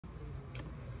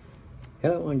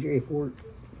Hello, I'm Jerry Ford.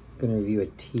 I'm going to review a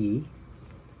tea.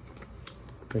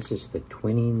 This is the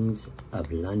Twinings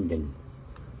of London.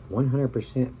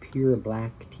 100% pure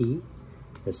black tea.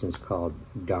 This is called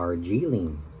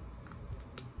Darjeeling.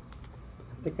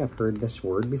 I think I've heard this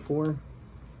word before.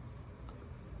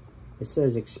 It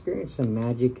says, experience the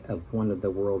magic of one of the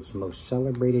world's most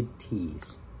celebrated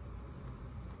teas.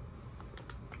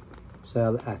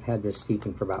 So I've had this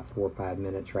steeping for about 4 or 5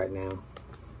 minutes right now.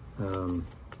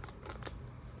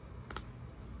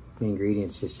 The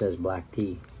ingredients just says black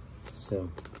tea. So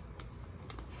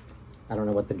I don't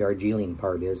know what the Darjeeling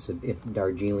part is. If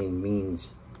Darjeeling means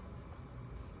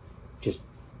just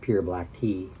pure black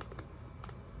tea,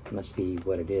 it must be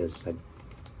what it is.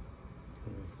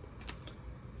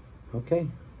 Okay,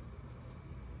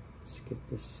 let's get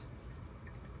this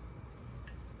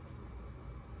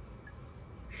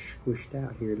squished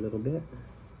out here a little bit.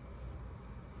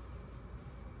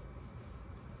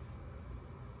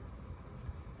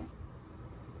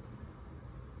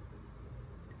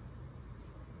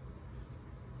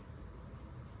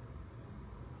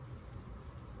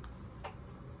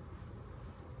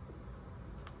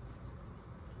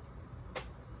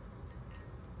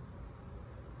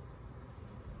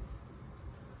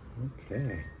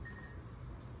 Okay.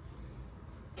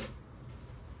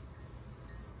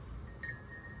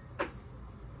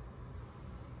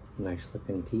 Nice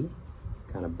looking tea,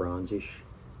 kind of bronzish.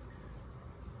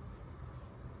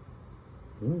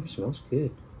 Smells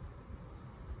good.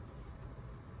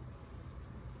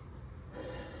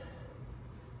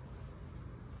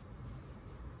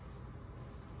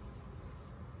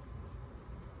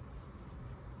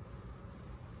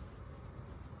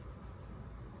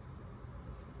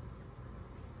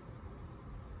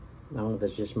 I don't know if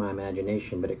it's just my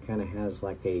imagination, but it kind of has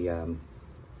like a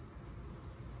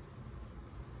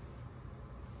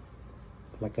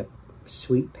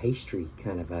sweet pastry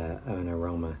kind of an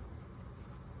aroma.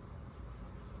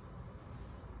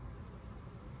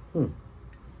 I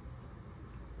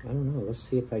don't know. Let's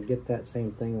see if I get that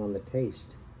same thing on the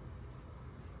taste.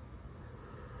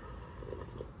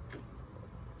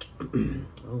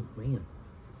 Oh man.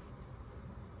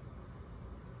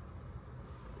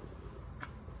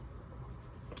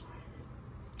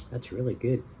 That's really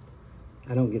good.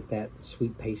 I don't get that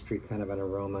sweet pastry kind of an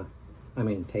aroma. I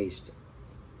mean, taste.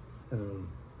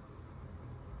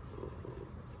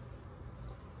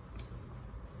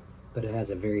 But it has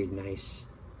a very nice,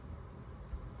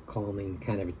 calming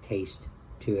kind of a taste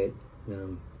to it.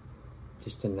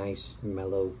 Just a nice,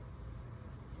 mellow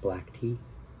black tea.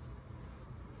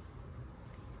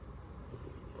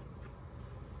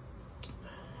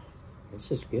 This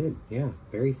is good. Yeah,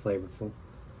 very flavorful.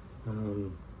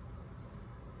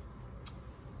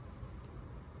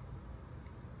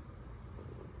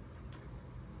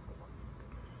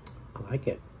 I like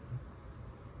it.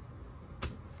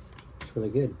 It's really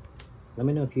good. Let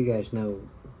me know if you guys know,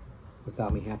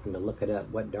 without me having to look it up,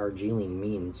 what Darjeeling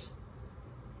means.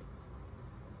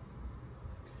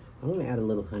 I'm going to add a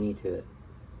little honey to it.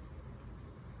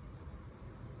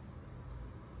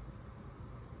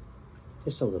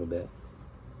 Just a little bit.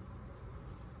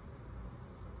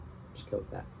 Let's go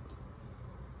with that.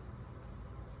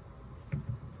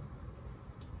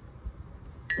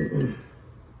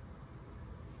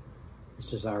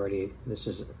 It's already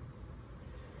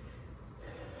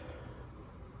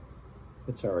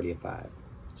a 5.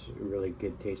 It's a really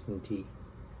good tasting tea.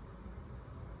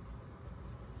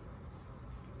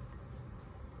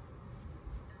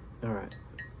 All right,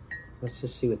 let's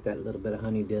just see what that little bit of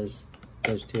honey does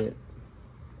to it.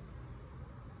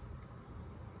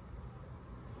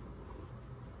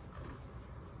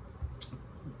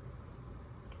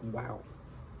 Wow,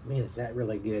 man, is that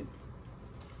really good.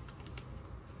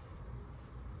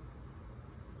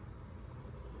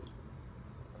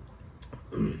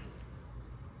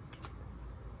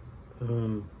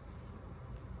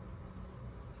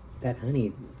 That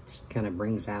honey kind of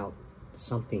brings out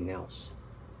something else.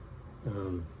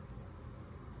 You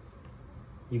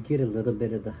get a little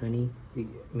bit of the honey. I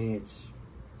mean,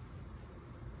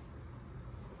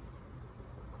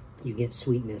 you get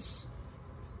sweetness.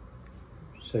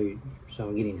 So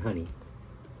I'm getting honey.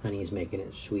 Honey is making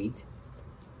it sweet.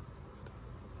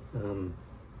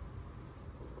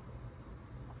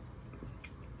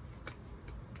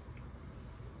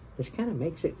 This kind of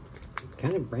makes it,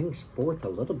 kind of brings forth a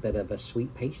little bit of a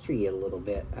sweet pastry a little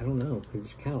bit. I don't know.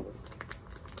 It's kind of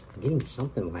getting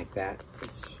something like that.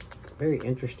 It's very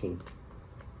interesting.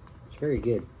 It's very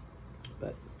good.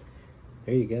 But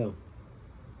there you go.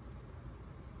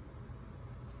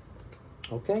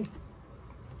 Okay.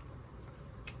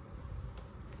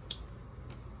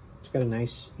 It's got a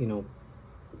nice,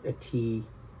 a tea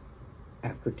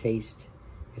aftertaste.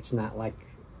 It's not like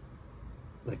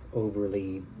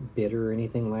overly bitter or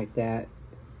anything like that.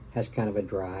 Has kind of a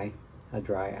dry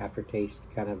aftertaste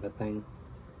kind of a thing.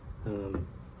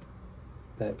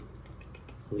 But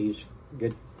leaves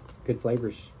good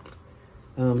flavors.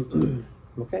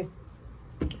 Okay.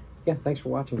 Yeah, thanks for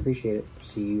watching. Appreciate it.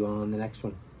 See you on the next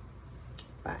one.